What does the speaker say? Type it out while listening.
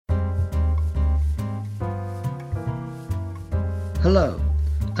Hello,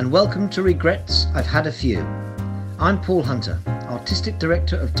 and welcome to Regrets I've Had a Few. I'm Paul Hunter, Artistic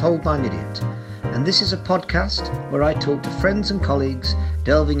Director of Told by an Idiot, and this is a podcast where I talk to friends and colleagues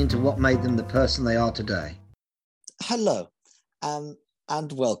delving into what made them the person they are today. Hello,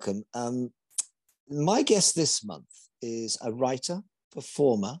 and welcome. My guest this month is a writer,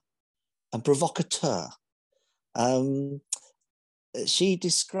 performer, and provocateur. She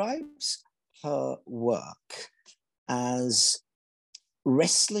describes her work as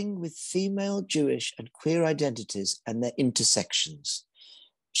wrestling with female, Jewish, and queer identities and their intersections.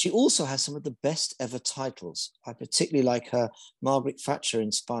 She also has some of the best ever titles. I particularly like her Margaret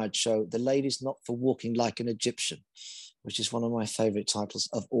Thatcher-inspired show, The Lady's Not for Walking Like an Egyptian, which is one of my favourite titles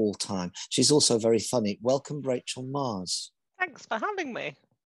of all time. She's also very funny. Welcome, Rachel Mars. Thanks for having me.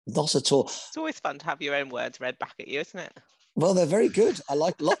 Not at all. It's always fun to have your own words read back at you, isn't it? Well, they're very good. I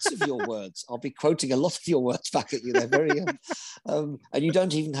like lots of your words. I'll be quoting a lot of your words back at you. They're very, and you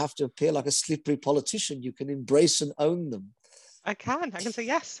don't even have to appear like a slippery politician. You can embrace and own them. I can say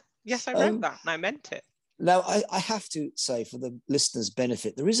yes. Yes, I wrote that and I meant it. Now, I have to say, for the listeners'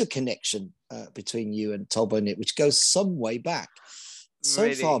 benefit, there is a connection between you and Told by an Idiot, which goes some way back. So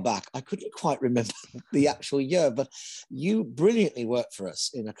Really? far back, I couldn't quite remember the actual year, but you brilliantly worked for us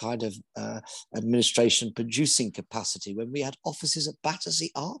in a kind of administration producing capacity when we had offices at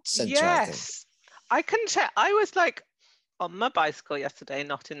Battersea Arts Centre, I think. Yes. I couldn't tell. I was like on my bicycle yesterday,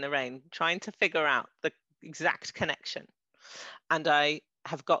 not in the rain, trying to figure out the exact connection. And I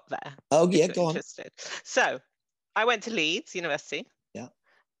have got there. Oh, yeah, if go you're on. interested. So I went to Leeds University. Yeah.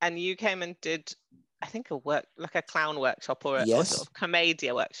 And you came and did, I think, like a clown workshop or Yes. sort of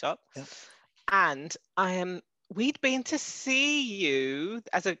commedia workshop. Yeah. And we'd been to see you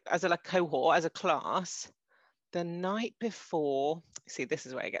as a like cohort, as a class, the night before. See, this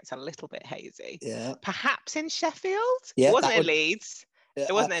is where it gets a little bit hazy. Yeah. Perhaps in Sheffield. Yeah, It wasn't in Leeds.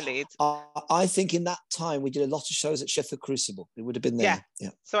 It wasn't in Leeds. I think in that time we did a lot of shows at Sheffield Crucible. It would have been there. Yeah.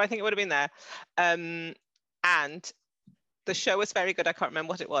 So I think it would have been there. And the show was very good. I can't remember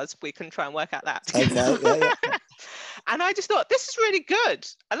what it was. We can try and work out that. Okay. Yeah. And I just thought, this is really good.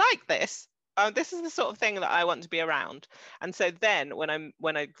 I like this. This is the sort of thing that I want to be around. And so then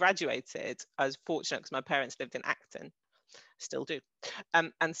when I graduated, I was fortunate because my parents lived in Acton, still do.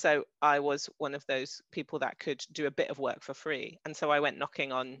 And so I was one of those people that could do a bit of work for free. And so I went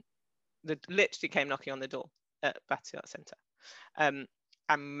literally came knocking on the door at Battersea Arts Centre,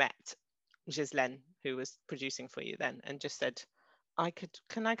 and met Ghislaine, who was producing for you then, and just said,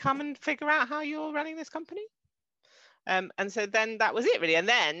 can I come and figure out how you're running this company? And so then that was it really. And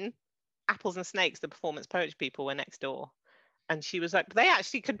then Apples and Snakes, the performance poetry people, were next door. And she was like, they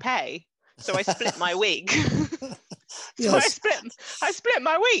actually could pay. So I split my week. Yes. I split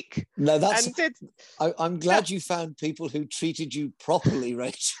my week. No, I'm glad you found people who treated you properly,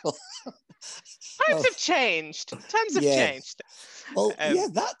 Rachel. Times have changed. Times have changed. Well, yeah,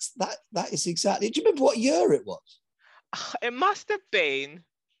 that is exactly. Do you remember what year it was? It must have been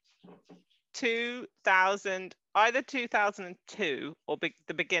 2000, either 2002 or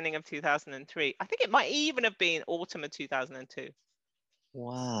the beginning of 2003. I think it might even have been autumn of 2002.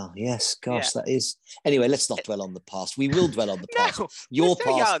 Wow. Yes. Gosh, that is. Anyway, let's not dwell on the past. We will dwell on the past. No, your we're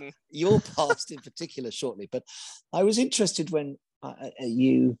still past, young. your past in particular, shortly. But I was interested when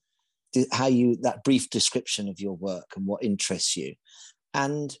you did that brief description of your work and what interests you,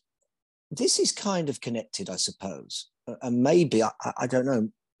 and this is kind of connected, I suppose. And maybe I don't know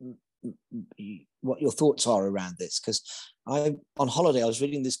what your thoughts are around this, because on holiday I was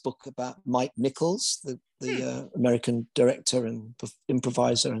reading this book about Mike Nichols, the American director and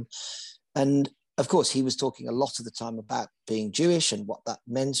improviser, and of course he was talking a lot of the time about being Jewish and what that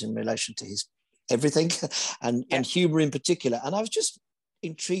meant in relation to his everything and humor in particular. And I was just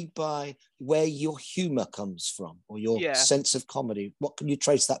intrigued by where your humor comes from, or your sense of comedy. What can you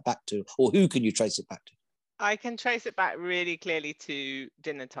trace that back to, or who can you trace it back to? I can trace it back really clearly to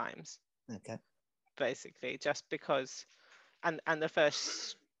Dinner Times. Okay. Basically, just because, and the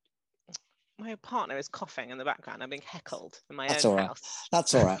first, my partner is coughing in the background. I'm being heckled in my own house.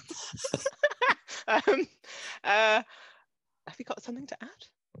 That's all right. Have you got something to add?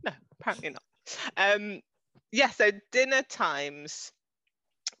 No, apparently not. So Dinner Times,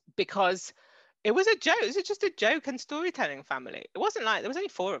 because it was a joke. It was just a joke and storytelling family. It wasn't like there was only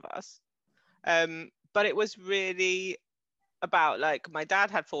 4 of us, but it was really about, like, my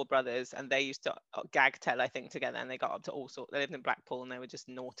dad had 4 brothers and they used to gag tell, I think, together, and they got up to all sorts. They lived in Blackpool and they were just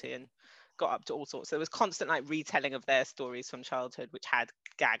naughty and got up to all sorts. So there was constant like retelling of their stories from childhood, which had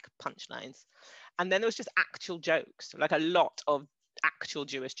gag punchlines. And then there was just actual jokes, like a lot of actual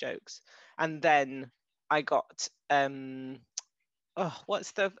Jewish jokes. And then I got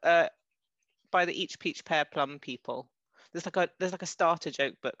what's the by the Each Peach Pear Plum people. There's like a starter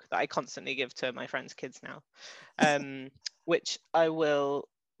joke book that I constantly give to my friends' kids now, which I will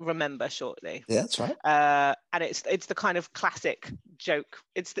remember shortly. Yeah, that's right. And it's the kind of classic joke.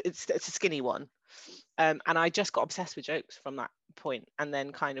 It's a skinny one, and I just got obsessed with jokes from that point. And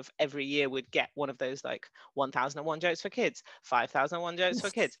then kind of every year would get one of those like 1001 jokes for kids, 5001 jokes for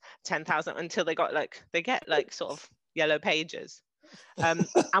kids, 10,000 until they get like sort of yellow pages, and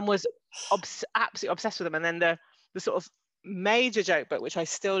was absolutely obsessed with them. And then the sort of major joke book, which I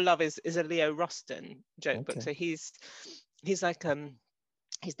still love, is a Leo Roston joke book. So he's like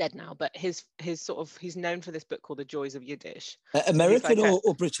he's dead now, but he's known for this book called The Joys of Yiddish. American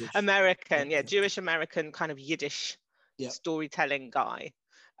or British? American, yeah, Jewish American kind of Yiddish storytelling guy.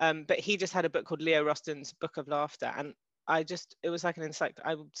 But he just had a book called Leo Roston's Book of Laughter, and it was like an insight.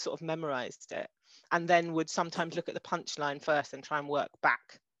 I sort of memorized it, and then would sometimes look at the punchline first and try and work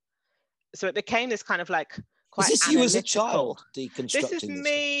back. So it became this kind of like quite Is this analytical. You as a child deconstructing this is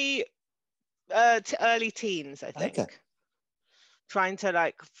me early teens, I think. Okay. Trying to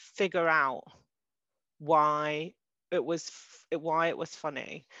like figure out why it was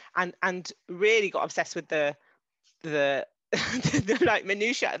funny, and really got obsessed with the like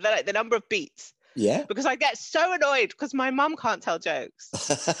minutiae, the number of beats. Yeah. Because I get so annoyed because my mum can't tell jokes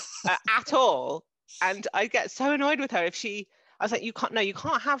at all, and I get so annoyed with her if she. I was like, you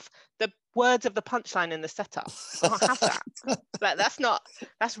can't have the words of the punchline in the setup. You can't have that. Like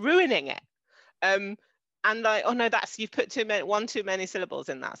that's ruining it. And like, oh no, you've put one too many syllables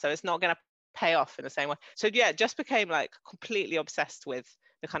in that, so it's not going to pay off in the same way. So yeah, just became like completely obsessed with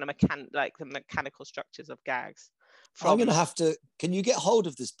the kind of the mechanical structures of gags. I'm going to have to. Can you get hold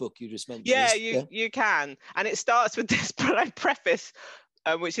of this book you just mentioned? Yeah, you can. And it starts with this preface,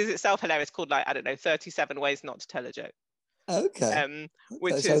 which is itself hilarious, called 37 Ways Not to Tell a Joke. Okay.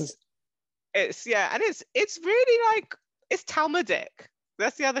 Which is it's really like it's Talmudic.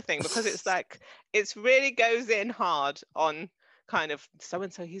 That's the other thing, because it's like it's really goes in hard on kind of so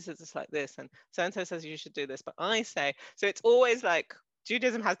and so he says it's like this, and so says you should do this, but I say so. It's always like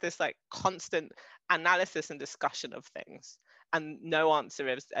Judaism has this like constant analysis and discussion of things, and no answer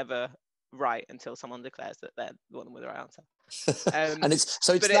is ever right until someone declares that they're the one with the right answer. And it's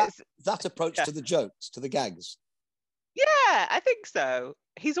that approach to the jokes, to the gags. Yeah, I think so.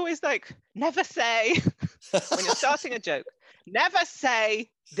 He's always like, never say when you're starting a joke, never say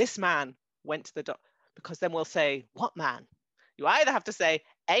this man went to the doctor, because then we'll say, what man? You either have to say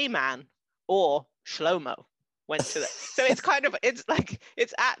a man or Shlomo went to the. So it's kind of, it's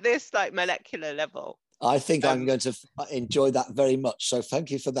at this like molecular level. I think I'm going to enjoy that very much. So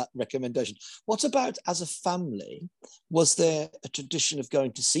thank you for that recommendation. What about as a family? Was there a tradition of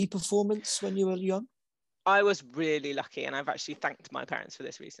going to see performance when you were young? I was really lucky, and I've actually thanked my parents for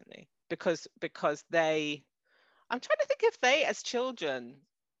this recently, because they, I'm trying to think if they as children,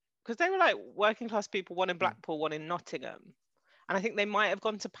 because they were like working class people, one in Blackpool, one in Nottingham, and I think they might have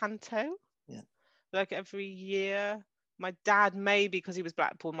gone to Panto, like every year. My dad, maybe because he was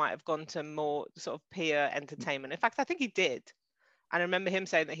Blackpool, might have gone to more sort of peer entertainment. In fact, I think he did. And I remember him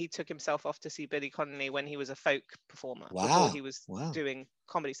saying that he took himself off to see Billy Connolly when he was a folk performer, before he was doing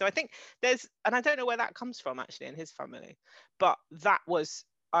comedy. So I think and I don't know where that comes from actually in his family, but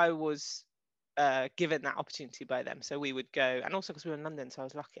I was given that opportunity by them. So we would go, and also because we were in London, so I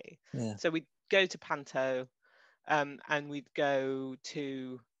was lucky. Yeah. So we'd go to Panto, and we'd go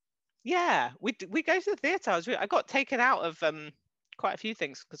to, we go to the theatre. I got taken out of quite a few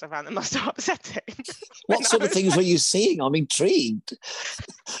things because I found them must have upsetting. What sort of things were you seeing? I'm intrigued.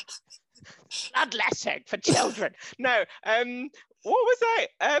 Bloodletting for children. No, what was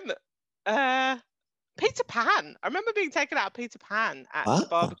I? Peter Pan. I remember being taken out of Peter Pan at the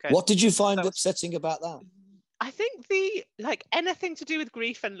Barbican. What did you find upsetting about that? I think anything to do with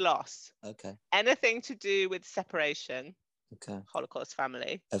grief and loss. Okay. Anything to do with separation. Okay. Holocaust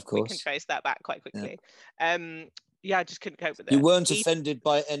family. Of course. We can trace that back quite quickly. Yeah. I just couldn't cope with it. You weren't offended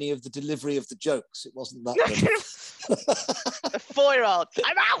by any of the delivery of the jokes. It wasn't that good. The 4-year-old.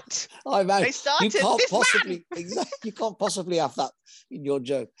 I'm out. I'm out. They started you can't possibly have that in your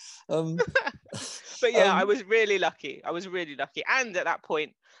joke. But yeah, I was really lucky. And at that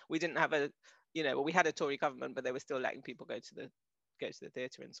point, we didn't have we had a Tory government, but they were still letting people go to the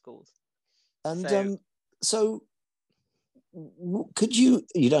theatre in schools. And so could you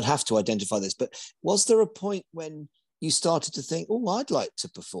don't have to identify this, but was there a point when you started to think, oh, I'd like to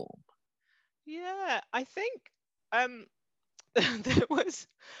perform? Yeah, I think there was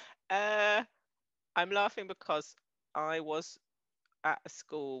I'm laughing because I was at a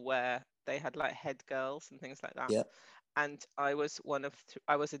school where they had like head girls and things like that. Yeah. and I was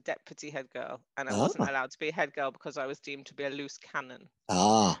I was a deputy head girl, and I wasn't allowed to be a head girl because I was deemed to be a loose cannon,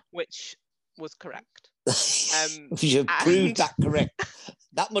 which was correct. You proved that correct.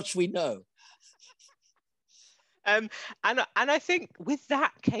 That much we know. And I think with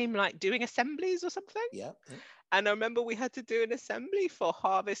that came like doing assemblies or something. Yeah. And I remember we had to do an assembly for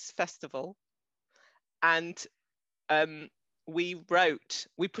Harvest Festival, and we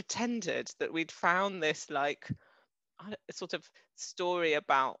pretended that we'd found this like sort of story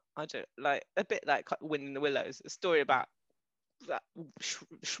about, I don't like, a bit like Wind in the Willows, a story about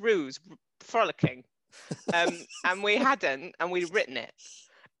shrews frolicking, and we hadn't, and we'd written it,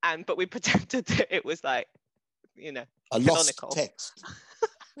 but we pretended that it was like, you know, a canonical lost text.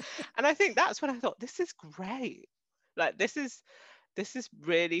 And I think that's when I thought, this is great, like this is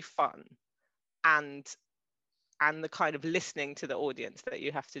really fun, and the kind of listening to the audience that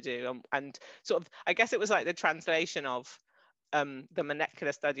you have to do, and sort of, I guess it was like the translation of the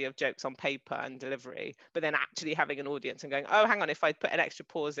molecular study of jokes on paper and delivery, but then actually having an audience and going, oh, hang on, if I put an extra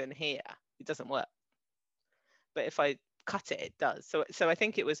pause in here, it doesn't work, but if I cut it, it does. So I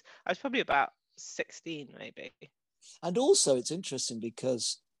think I was probably about 16 maybe. And also it's interesting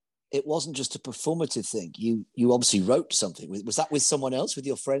because it wasn't just a performative thing. You obviously wrote something. Was that with someone else, with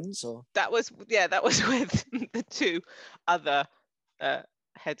your friends, or? That was with the two other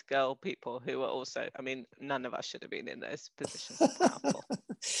head girl people who were also, I mean, none of us should have been in those positions of powerful.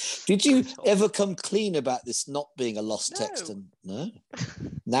 Did you ever come clean about this not being a lost text? And no,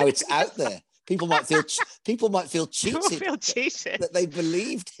 now it's out there. People might feel cheated. People feel cheated that they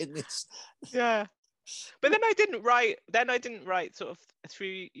believed in this. Yeah. But then I didn't write sort of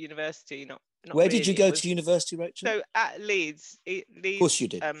through university. Not Where really. Did you go to university, Rachel? So at Leeds. Of course you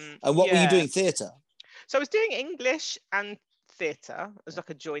did. And what were you doing? Theatre? So I was doing English and theatre. It was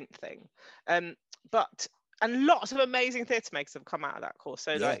like a joint thing. And lots of amazing theatre makers have come out of that course.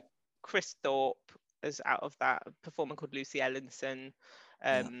 So like Chris Thorpe is out of that, a performer called Lucy Ellinson,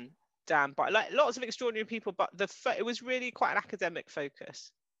 Dan, but like lots of extraordinary people. But it was really quite an academic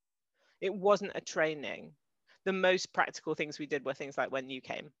focus. It wasn't a training. The most practical things we did were things like when you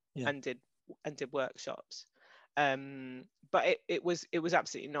came and did workshops. But it was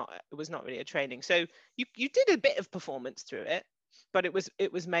absolutely not. It was not really a training. So you did a bit of performance through it, but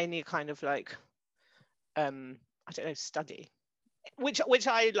it was mainly kind of like I don't know, study, which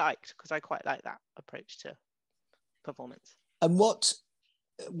I liked because I quite like that approach to performance. And what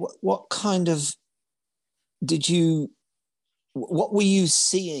kind of what were you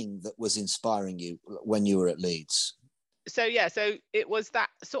seeing that was inspiring you when you were at Leeds? So it was that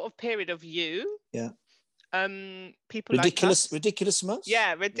sort of period of you. Yeah. People ridiculous, like us. Ridiculousness.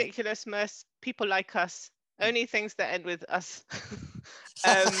 Yeah, ridiculousness. Yeah. People like us. Only things that end with us.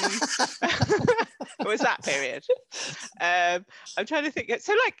 It was that period. I'm trying to think.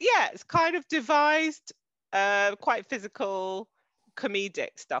 So it's kind of devised, quite physical,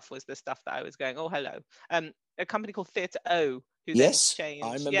 comedic stuff was the stuff that I was going, oh, hello. A company called Theatre O, who then changed.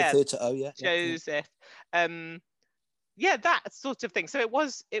 I remember Theatre O, Joseph. That sort of thing. So it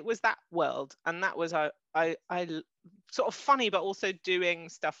was that world, and that was I sort of funny, but also doing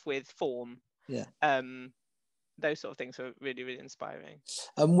stuff with form. Yeah. Those sort of things were really, really inspiring.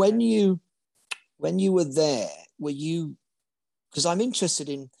 And when you were there, were you? Because I'm interested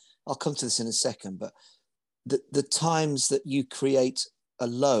in. I'll come to this in a second, but the times that you create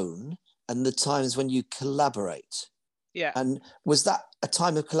alone and the times when you collaborate. Yeah. And was that a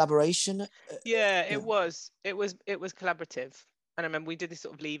time of collaboration? Yeah, it was. It was collaborative. And I remember we did these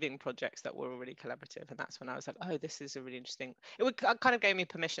sort of leaving projects that were really collaborative. And that's when I was like, oh, this is a really interesting. It kind of gave me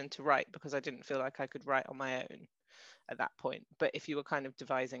permission to write because I didn't feel like I could write on my own at that point. But if you were kind of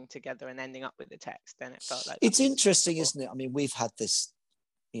devising together and ending up with the text, then it felt like. It's interesting, isn't it? I mean, we've had this,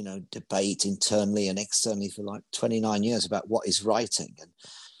 debate internally and externally for like 29 years about what is writing.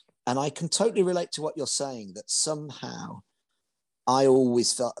 And I can totally relate to what you're saying, that somehow I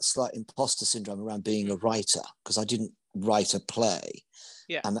always felt a slight imposter syndrome around being a writer because I didn't write a play.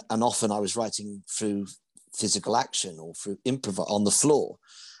 Yeah. And often I was writing through physical action or through improv on the floor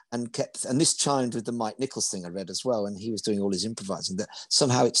and this chimed with the Mike Nichols thing I read as well. And he was doing all his improvising, that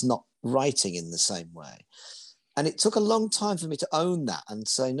somehow it's not writing in the same way. And it took a long time for me to own that and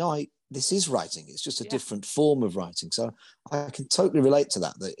say, no, this is writing. It's just a different form of writing. So I can totally relate to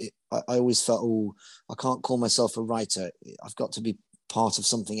that. I always felt, I can't call myself a writer. I've got to be part of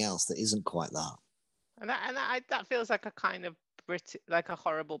something else that isn't quite that. And that feels like a kind of like a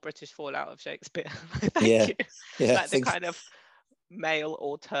horrible British fallout of Shakespeare. Yeah. Like the kind of male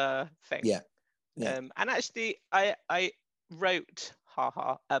auteur thing. Yeah. And actually, I wrote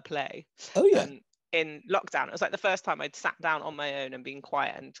a play. Oh yeah. in lockdown. It was like the first time I'd sat down on my own and been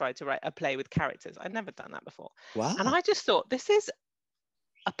quiet and tried to write a play with characters. I'd never done that before. Wow. And I just thought, this is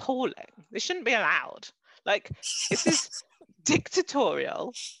appalling. This shouldn't be allowed. Like, this is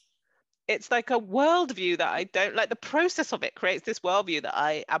dictatorial. It's like a worldview that I don't like. The process of it creates this worldview that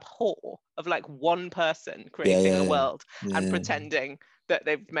I abhor, of like one person creating a world and pretending that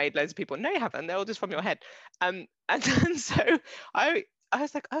they've made loads of people. No, you haven't. They're all just from your head. And then so I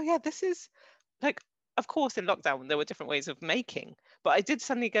was like, oh yeah, this is like, of course, in lockdown there were different ways of making, but I did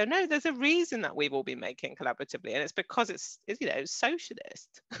suddenly go, no, there's a reason that we've all been making collaboratively, and it's because it's you know,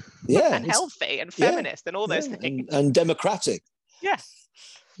 socialist, and healthy and feminist and all those things, and democratic. Yes.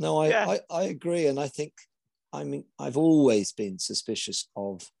 No, I agree. And I think, I mean, I've always been suspicious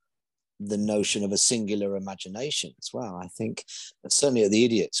of the notion of a singular imagination as well. I think certainly at The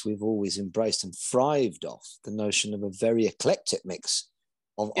Idiots, we've always embraced and thrived off the notion of a very eclectic mix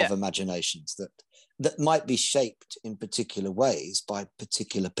of imaginations that might be shaped in particular ways by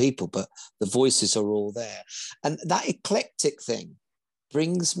particular people, but the voices are all there. And that eclectic thing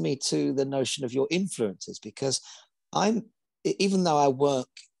brings me to the notion of your influences, because even though our work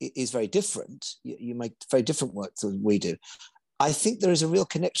is very different, you make very different work than we do, I think there is a real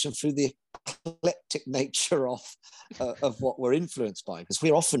connection through the eclectic nature of what we're influenced by, because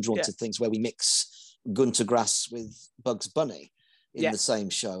we're often drawn to things where we mix Gunter Grass with Bugs Bunny in the same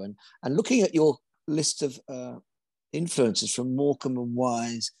show. And looking at your list of influences from Morecambe and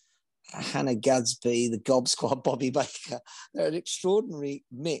Wise, Hannah Gadsby, the Gob Squad, Bobby Baker, they're an extraordinary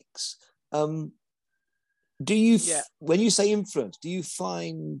mix. Do you, when you say influence, do you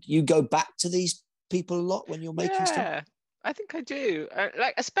find you go back to these people a lot when you're making stuff? Yeah, I think I do.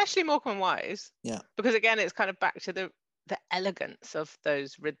 Like, especially Morecambe and Wise. Yeah. Because again, it's kind of back to the elegance of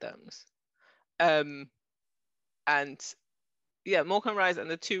those rhythms. And yeah, Morecambe and Wise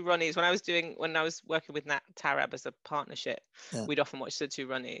and the Two Ronnies. When I was working with Nat Tarab as a partnership, we'd often watch the Two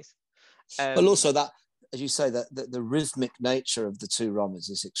Ronnies. Well, also that, as you say, that the rhythmic nature of the Two Ronnies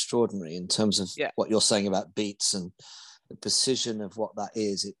is extraordinary in terms of what you're saying about beats and the precision of what that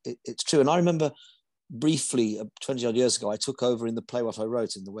is. It's true. And I remember briefly, 20 odd years ago, I took over in the play what I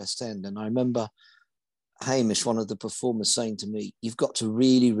wrote in the West End. And I remember Hamish, one of the performers, saying to me, you've got to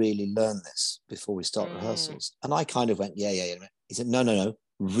really, really learn this before we start rehearsals. And I kind of went, yeah. He said, no,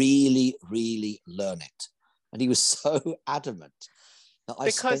 really, really learn it. And he was so adamant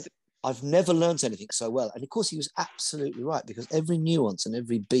that I've never learned anything so well. And of course, he was absolutely right, because every nuance and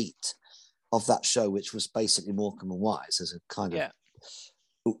every beat of that show, which was basically Morecambe and Wise as a kind of,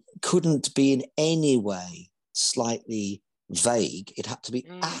 couldn't be in any way slightly vague. It had to be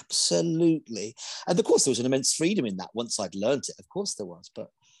absolutely. And of course, there was an immense freedom in that once I'd learned it. Of course there was. But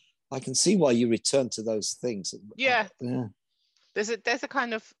I can see why you return to those things. Yeah. There's a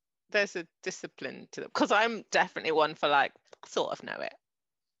discipline to them, because I'm definitely one for like, sort of know it.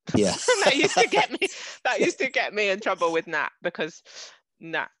 Yeah. That used to get me in trouble with Nat, because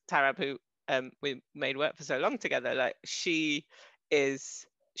Nat Tarab, who we made work for so long together, like she's a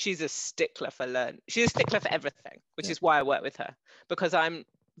stickler for she's a stickler for everything, which is why I work with her, because I'm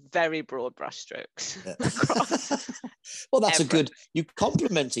very broad brushstrokes across. Well, that's everything. You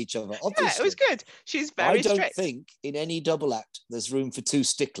complement each other, obviously. Yeah, it was good. She's very I don't strict. think in any double act there's room for two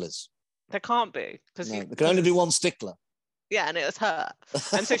sticklers. There can't be, because there can only be one stickler. Yeah, and it was her.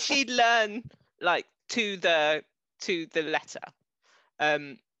 And so she'd learn like to the letter.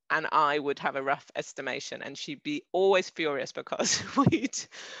 And I would have a rough estimation, and she'd be always furious because it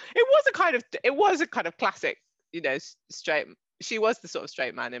was a kind of classic, you know, straight. She was the sort of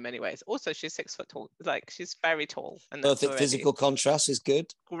straight man in many ways. Also, she's 6 foot tall. Like, she's very tall. And perfect physical contrast is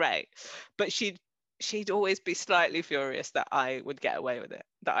good. Great. But she'd always be slightly furious that I would get away with it,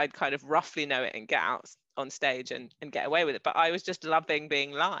 that I'd kind of roughly know it and get out on stage and get away with it. But I was just loving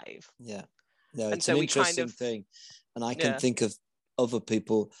being live. Yeah. No, it's an interesting thing. And I can think of other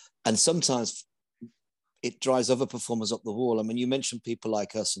people, and sometimes it drives other performers up the wall. I mean, you mentioned people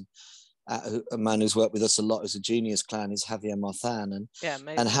like us, and a man who's worked with us a lot as a Genius Clown is Javier Marthan, and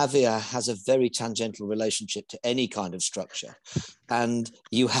Javier has a very tangential relationship to any kind of structure, and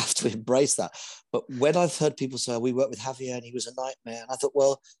you have to embrace that. But when I've heard people say, we worked with Javier and he was a nightmare, and I thought,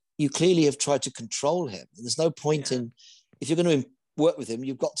 well, you clearly have tried to control him. There's no point in, if you're going to work with him,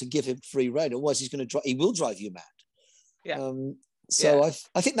 you've got to give him free rein, otherwise he will drive you mad. Yeah. So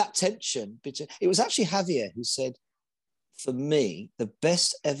I think that tension, it was actually Javier who said, for me, the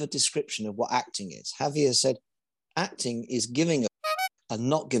best ever description of what acting is. Javier said, acting is giving a and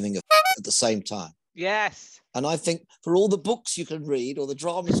not giving a at the same time. Yes. And I think for all the books you can read or the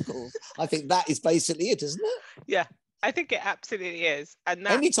drama schools, I think that is basically it, isn't it? Yeah, I think it absolutely is. And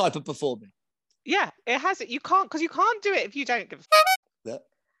that, any type of performing. Yeah, it has it. You can't, because you can't do it if you don't give a Yeah.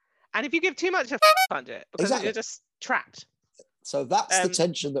 and if you give too much of you can't do it because Exactly. you're just trapped. So that's the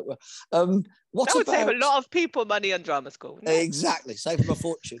tension that we're. What that would about save a lot of people money on drama school. Exactly, save them a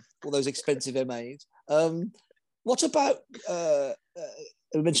fortune. All those expensive MAs. What about?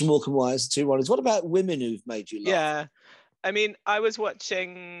 We mentioned Morecambe Wise, the two Ronnies. What about women who've made you laugh? Yeah, I mean, I was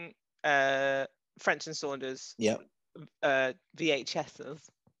watching French and Saunders. Yeah. VHSs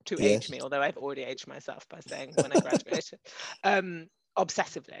to age me, although I've already aged myself by saying when I graduated.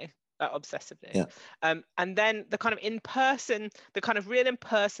 Obsessively. Yeah. And then the kind of in-person, the kind of real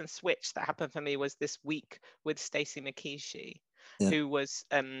in-person switch that happened for me was this week with Stacey McKeeshy, who was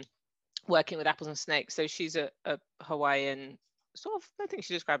working with Apples and Snakes. So she's a Hawaiian sort of, I think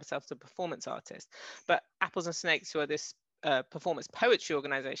she described herself as a performance artist, but Apples and Snakes, who are this performance poetry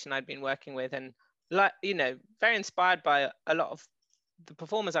organization I'd been working with, and like, you know, very inspired by a lot of the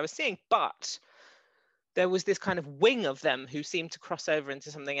performers I was seeing, but there was this kind of wing of them who seemed to cross over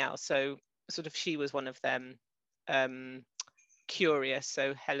into something else. So sort of she was one of them, Curious,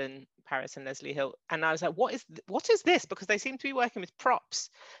 so Helen Paris and Leslie Hill. And I was like, what is this? Because they seem to be working with props,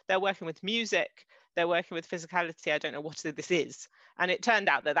 they're working with music, they're working with physicality. I don't know what this is. And it turned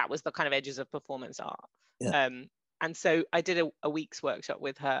out that was the kind of edges of performance art. Yeah. And so I did a week's workshop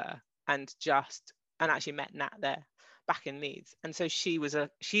with her and actually met Nat there back in Leeds. And so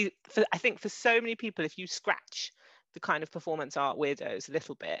I think for so many people, if you scratch the kind of performance art weirdos a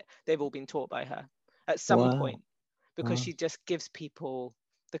little bit, they've all been taught by her at some point, because she just gives people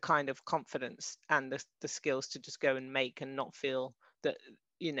the kind of confidence and the skills to just go and make and not feel that,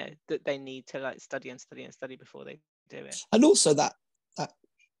 you know, that they need to like study and study and study before they do it. And also that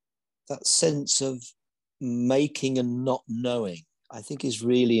sense of making and not knowing, I think, is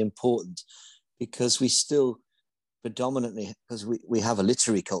really important, because we still predominantly, because we have a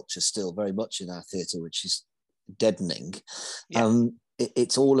literary culture still very much in our theatre, which is deadening.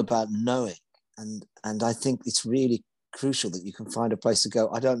 It's all about knowing, and I think it's really crucial that you can find a place to go,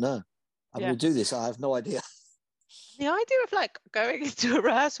 I don't know, I'm going to do this, I have no idea. The idea of like going into a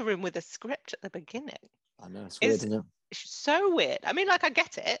rehearsal room with a script at the beginning, I know, it's weird, isn't it? So weird. I mean, like, I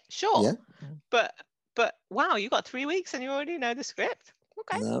get it, sure, but wow, you got 3 weeks and you already know the script.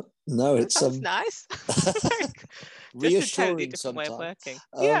 Okay. No, it sounds nice. Reassuring, just a totally different sometimes. way of working.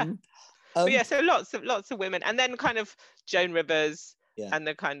 But yeah, so lots of women, and then kind of Joan Rivers, and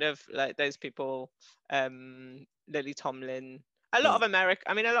the kind of like those people, Lily Tomlin, a lot of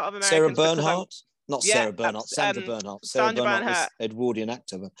Americans. Sarah Bernhardt, not Sarah Bernhardt, Sandra Bernhardt. Sarah Bernhardt was Edwardian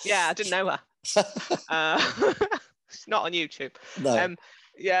actor. But... Yeah, I didn't know her. She's not on YouTube. No.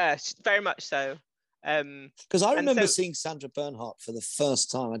 Yeah, very much so. Because I remember seeing Sandra Bernhardt for the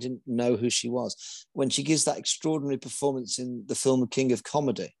first time. I didn't know who she was when she gives that extraordinary performance in the film King of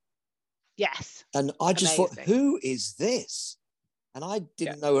Comedy. Yes. And I just thought, who is this? And I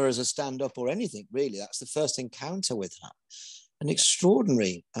didn't know her as a stand-up or anything, really. That's the first encounter with her. An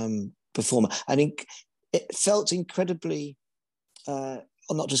extraordinary performer. And it felt incredibly,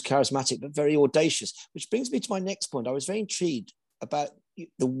 not just charismatic, but very audacious, which brings me to my next point. I was very intrigued about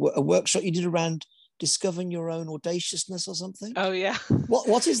a workshop you did around discovering your own audaciousness or something. Oh, yeah.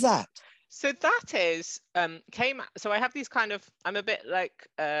 What is that? So that is, so I have these kind of, I'm a bit like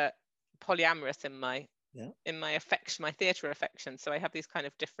polyamorous in my affection, my theatre affection. So I have these kind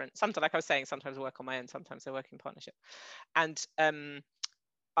of different, sometimes, like I was saying, sometimes I work on my own, sometimes I work in partnership. And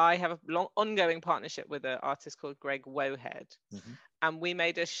I have a long ongoing partnership with an artist called Greg Wohead. Mm-hmm. And we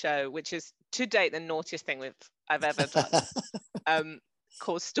made a show, which is to date the naughtiest thing I've ever done,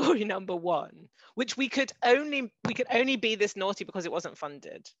 called Story Number One, which we could only be this naughty because it wasn't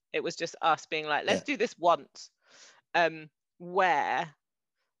funded. It was just us being like, let's do this once, where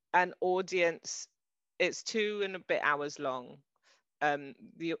an audience, it's 2 and a bit hours long.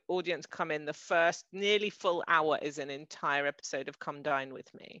 The audience come in, the first nearly full hour is an entire episode of Come Dine With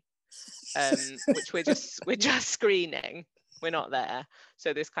Me, which we're just screening. We're not there.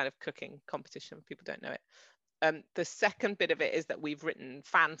 So this kind of cooking competition, people don't know it. The second bit of it is that we've written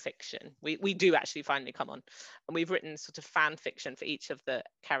fan fiction. We do actually finally come on, and we've written sort of fan fiction for each of the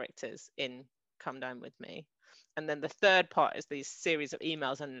characters in Come Dine With Me. And then the third part is these series of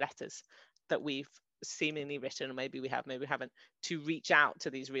emails and letters that we've seemingly written, or maybe we have, maybe we haven't, to reach out to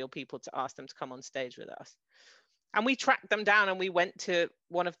these real people to ask them to come on stage with us. And we tracked them down, and we went to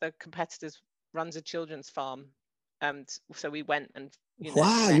one of the competitors, runs a children's farm. And so we went and,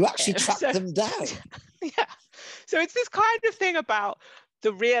 wow, you actually tracked them down. Yeah. So it's this kind of thing about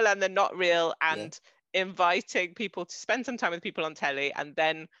the real and the not real, and inviting people to spend some time with people on telly, and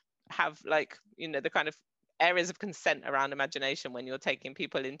then have, like, the kind of areas of consent around imagination when you're taking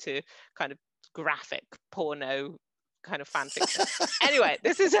people into kind of graphic porno kind of fan fiction. Anyway,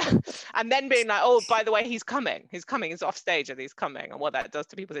 and then being like, oh, by the way, he's he's off stage and he's coming, and what that does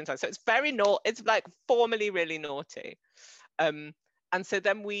to people's inside. So it's very it's like formally really naughty. And so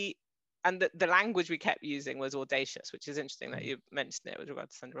then the language we kept using was audacious, which is interesting that you mentioned it with regard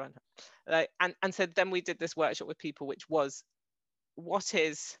to Cinderella. And so then we did this workshop with people, which was, what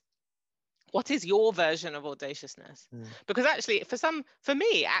is your version of audaciousness? Because actually, for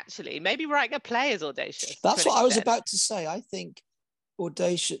me, maybe writing a play is audacious. That's what I was about to say. I think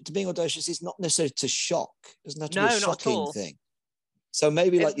being audacious is not necessarily to shock. It doesn't have to be a shocking thing. So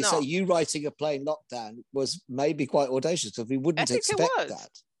maybe, like you say, you writing a play in lockdown was maybe quite audacious, because we wouldn't expect that.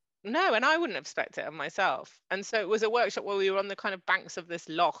 No, and I wouldn't expect it of myself. And so it was a workshop where we were on the kind of banks of this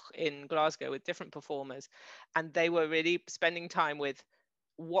loch in Glasgow with different performers, and they were really spending time with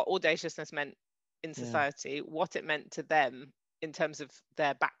what audaciousness meant in society, what it meant to them in terms of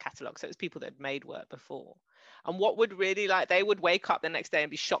their back catalogue. So it was people that had made work before, and what would really, like, they would wake up the next day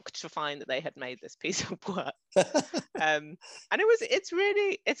and be shocked to find that they had made this piece of work. And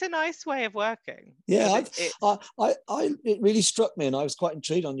it's a nice way of working. Yeah, it really struck me, and I was quite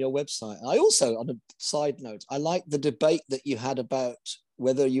intrigued on your website. I also, on a side note, I like the debate that you had about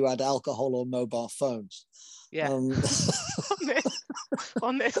whether you had alcohol or mobile phones. Yeah. On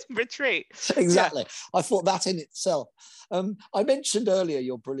this retreat. Exactly. Yeah. I thought that in itself. I mentioned earlier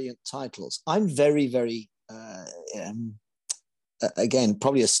your brilliant titles. I'm very, very, again,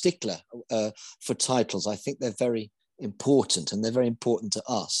 probably a stickler for titles. I think they're very important, and they're very important to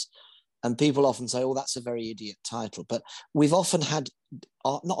us. And people often say, oh, that's a very idiot title. But we've often had,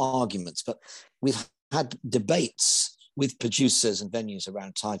 not arguments, but we've had debates with producers and venues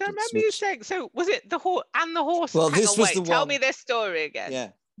around titles. I remember you saying, so was it the horse and the horse? Well, this was the one. Tell me this story again.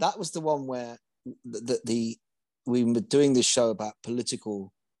 Yeah, that was the one where we were doing this show about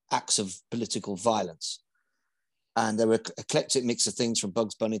political acts of political violence, and there were an eclectic mix of things from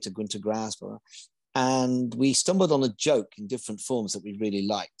Bugs Bunny to Gunter Grass, and we stumbled on a joke in different forms that we really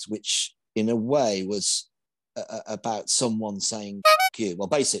liked, which in a way was about someone saying "F you." Well,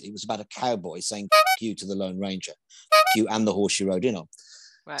 basically, it was about a cowboy saying "F you" to the Lone Ranger, "F you" and the horse you rode in on.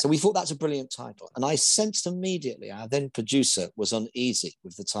 Right. So we thought that's a brilliant title, and I sensed immediately our then producer was uneasy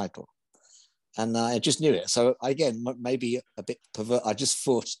with the title, and I just knew it. So again, maybe a bit pervert. I just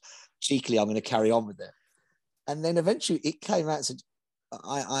thought cheekily, I'm going to carry on with it, and then eventually it came out and said,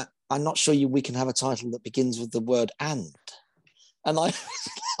 I'm not sure we can have a title that begins with the word "and." And I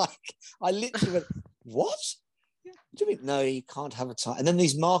literally went, what? Yeah. Do you mean, no, you can't have a title? And then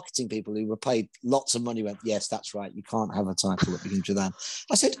these marketing people who were paid lots of money went, yes, that's right, you can't have a title that begins with "and."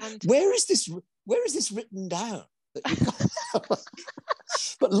 I said, where is this written down? That you can't?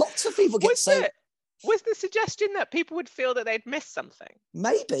 But lots of people get so... Was the suggestion that people would feel that they'd missed something?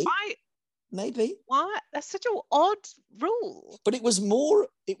 Maybe. Maybe. Why? That's such an odd rule. But it was more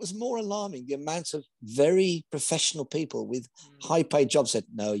alarming. The amount of very professional people with high-paid jobs said,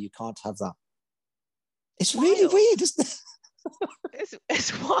 no, you can't have that. It's really weird, isn't it?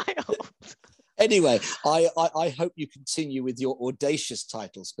 It's wild. Anyway, I hope you continue with your audacious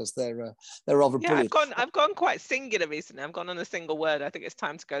titles, because they're rather brilliant. I've gone quite singular recently. I've gone on a single word. I think it's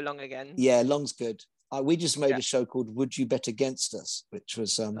time to go long again. Yeah, long's good. We just made a show called "Would You Bet Against Us," which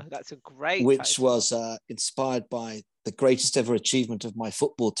was that's a great title. Was inspired by the greatest ever achievement of my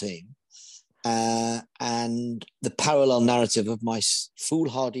football team, and the parallel narrative of my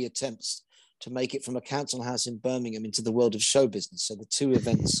foolhardy attempts to make it from a council house in Birmingham into the world of show business. So the two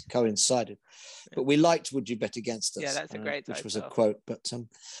events coincided. But we liked "Would You Bet Against Us?" Yeah, that's a great title. Which was a quote.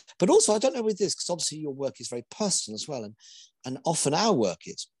 But also, I don't know with this, because obviously your work is very personal as well, and often our work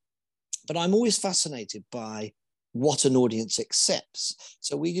is. But I'm always fascinated by what an audience accepts.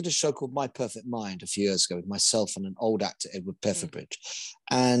 So we did a show called My Perfect Mind a few years ago with myself and an old actor, Edward Pefferbridge.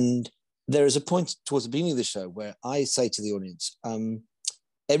 And there is a point towards the beginning of the show where I say to the audience,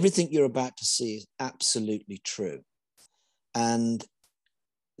 everything you're about to see is absolutely true. And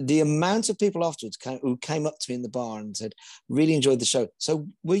the amount of people afterwards who came up to me in the bar and said, really enjoyed the show. So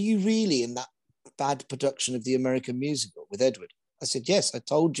were you really in that bad production of the American Musical with Edward? I said, yes, I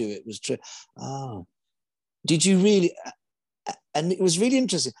told you it was true. Oh, did you really? And it was really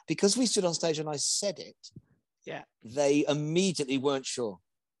interesting because we stood on stage and I said it. Yeah. They immediately weren't sure.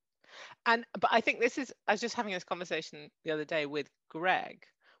 But I think I was just having this conversation the other day with Greg,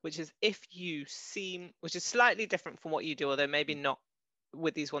 which is which is slightly different from what you do, although maybe not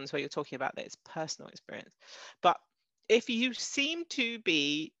with these ones where you're talking about that it's personal experience. But if you seem to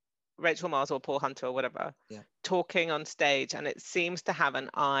be Rachel Mars or Paul Hunter or whatever, talking on stage, and it seems to have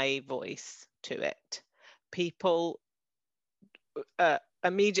an I voice to it, people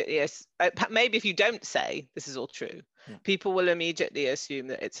immediately, maybe if you don't say this is all true, people will immediately assume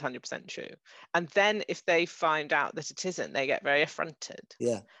that it's 100% true. And then if they find out that it isn't, they get very affronted.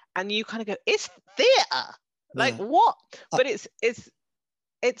 Yeah. And you kind of go, it's theatre. Like what? But it's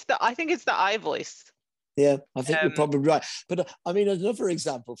the, I think it's the I voice. Yeah, I think you're probably right. But I mean, another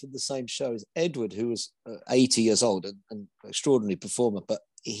example from the same show is Edward, who was 80 years old and an extraordinary performer, but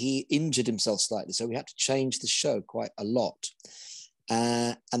he injured himself slightly. So we had to change the show quite a lot.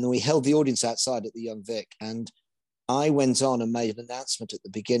 And then we held the audience outside at the Young Vic. And I went on and made an announcement at the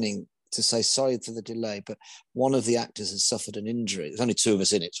beginning to say, sorry for the delay, but one of the actors has suffered an injury. There's only two of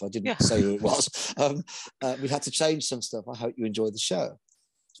us in it, so I didn't say who it was. We had to change some stuff. I hope you enjoyed the show.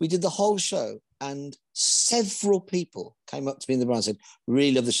 So we did the whole show, and several people came up to me in the bar and said,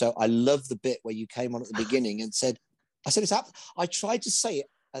 really love the show. I love the bit where you came on at the beginning and said, it's happened. I tried to say it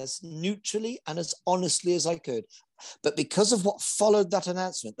as neutrally and as honestly as I could. But because of what followed that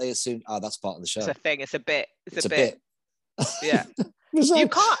announcement, they assumed, that's part of the show. It's a thing. It's a bit. It's a bit. Yeah. So, you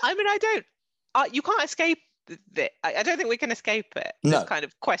can't, I mean, you can't escape it. I don't think we can escape it. This kind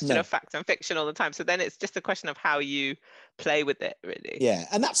of question of fact and fiction all the time. So then it's just a question of how you play with it, really. Yeah.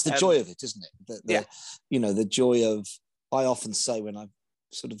 And that's the joy of it, isn't it? The joy of, I often say when I'm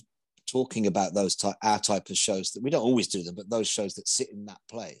sort of talking about our type of shows, that we don't always do them, but those shows that sit in that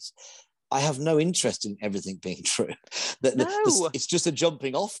place, I have no interest in everything being true. It's just a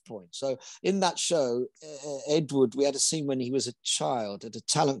jumping off point. So in that show, Edward, we had a scene when he was a child at a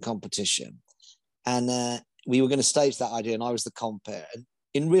talent competition, and we were going to stage that idea, and I was the compere. And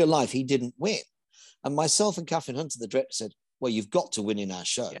in real life, he didn't win. And myself and Catherine Hunter, the director, said, well, you've got to win in our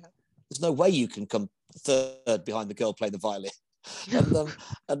show. Yeah. There's no way you can come third behind the girl playing the violin.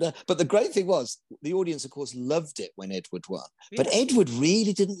 But the great thing was, the audience, of course, loved it when Edward won. Yeah. But Edward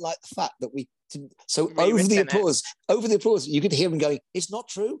really didn't like the fact that we didn't. So over the applause, you could hear him going, "It's not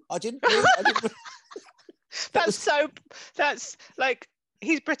true. I didn't win. I didn't." That's like,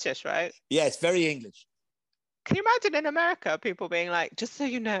 he's British, right? Yeah, it's very English. Can you imagine in America people being like, just so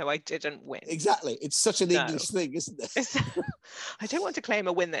you know, I didn't win? Exactly. It's such an English thing, isn't it? I don't want to claim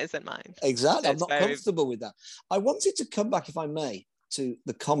a win that isn't mine. Exactly. I'm not comfortable with that. I wanted to come back, if I may, to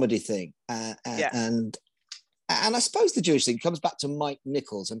the comedy thing. And I suppose the Jewish thing comes back to Mike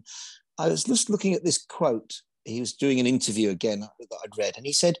Nichols. And I was just looking at this quote. He was doing an interview again that I'd read. And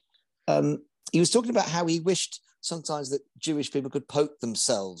he said, he was talking about how he wished sometimes that Jewish people could poke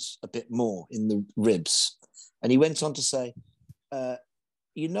themselves a bit more in the ribs. And he went on to say,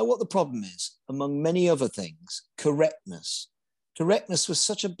 you know what the problem is? Among many other things, correctness. Correctness was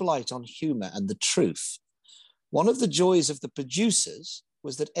such a blight on humour and the truth. One of the joys of the producers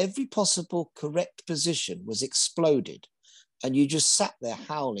was that every possible correct position was exploded, and you just sat there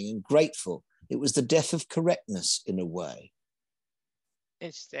howling and grateful. It was the death of correctness in a way.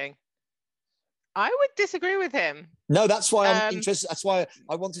 Interesting. I would disagree with him. No, that's why I'm interested. That's why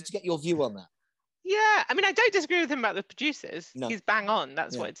I wanted to get your view on that. Yeah, I mean, I don't disagree with him about the producers. No. He's bang on.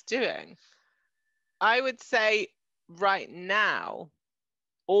 That's what it's doing. I would say right now,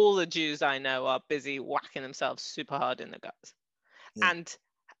 all the Jews I know are busy whacking themselves super hard in the guts. Yeah.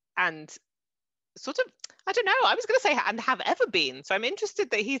 And sort of, I don't know, I was going to say, and have ever been. So I'm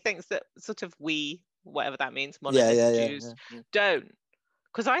interested that he thinks that sort of we, whatever that means, monolithic Jews, don't.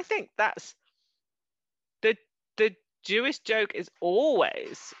 Because I think that's the Jewish joke is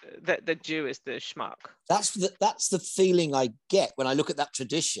always that the Jew is the schmuck. That's the feeling I get when I look at that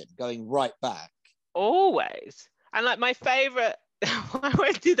tradition going right back. Always. And like my favorite, I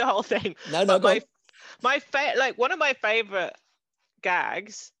won't do the whole thing. No, one of my favorite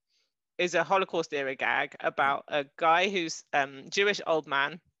gags is a Holocaust era gag about a guy who's Jewish old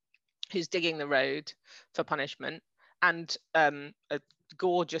man who's digging the road for punishment, and a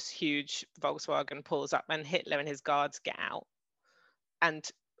gorgeous huge Volkswagen pulls up, and Hitler and his guards get out, and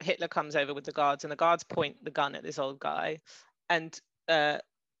Hitler comes over with the guards, and the guards point the gun at this old guy and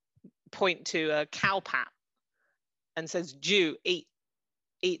point to a cow pat and says, "Jew, eat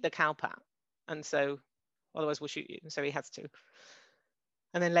the cow pat, and so otherwise we'll shoot you." And so he has to.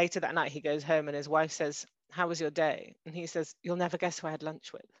 And then later that night he goes home and his wife says, "How was your day?" And he says, "You'll never guess who I had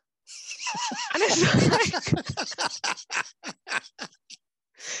lunch with." And it's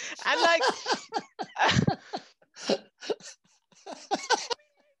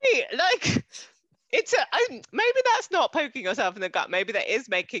like it's maybe that's not poking yourself in the gut. Maybe that is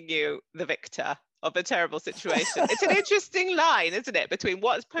making you the victor of a terrible situation. It's an interesting line, isn't it, between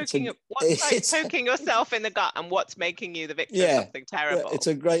what's poking yourself in the gut and what's making you the victim of something terrible.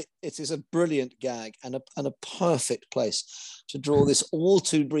 Yeah, it is a brilliant gag and a perfect place to draw this all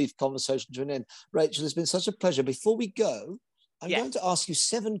too brief conversation to an end. Rachel, it's been such a pleasure. Before we go, I'm going to ask you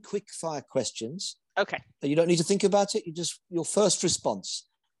 7 quick fire questions. Okay. You don't need to think about it. Your first response.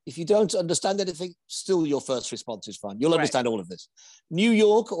 If you don't understand anything, still your first response is fine. You'll understand all of this. New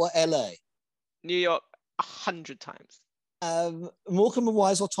York or LA? New York 100 times. Morecambe and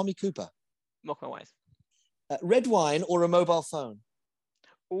Wise or Tommy Cooper? Morecambe and Wise. Red wine or a mobile phone?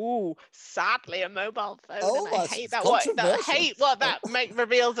 Ooh, sadly, a mobile phone. Oh, and I hate that. What that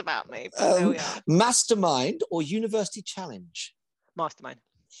reveals about me. But there we are. Mastermind or University Challenge? Mastermind.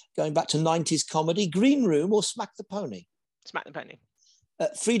 Going back to 90s comedy, Green Room or Smack the Pony? Smack the Pony.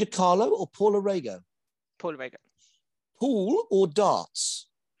 Frida Kahlo or Paula Rego? Paula Rego. Pool or darts?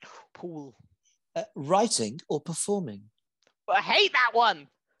 Pool. Writing or performing? Well, I hate that one.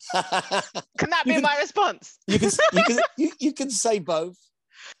 Can that be my response? You can say both.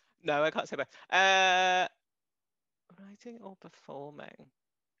 No, I can't say both. Writing or performing?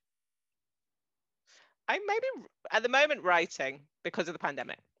 I maybe at the moment writing because of the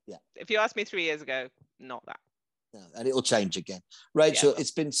pandemic. Yeah. If you asked me 3 years ago, not that. No, and it'll change again. Rachel,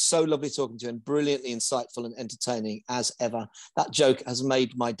 it's been so lovely talking to you and brilliantly insightful and entertaining as ever. That joke has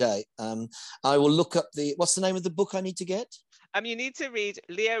made my day. I will look up what's the name of the book I need to get? You need to read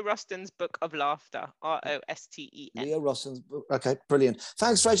Leo Rosten's Book of Laughter, Rosten. Leo Rosten's book. Okay, brilliant.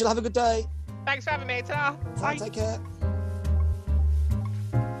 Thanks, Rachel. Have a good day. Thanks for having me. Ta-ra. Bye. Take care.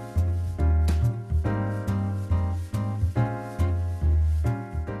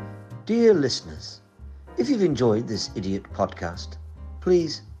 Dear listeners, if you've enjoyed this idiot podcast,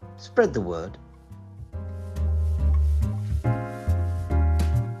 please spread the word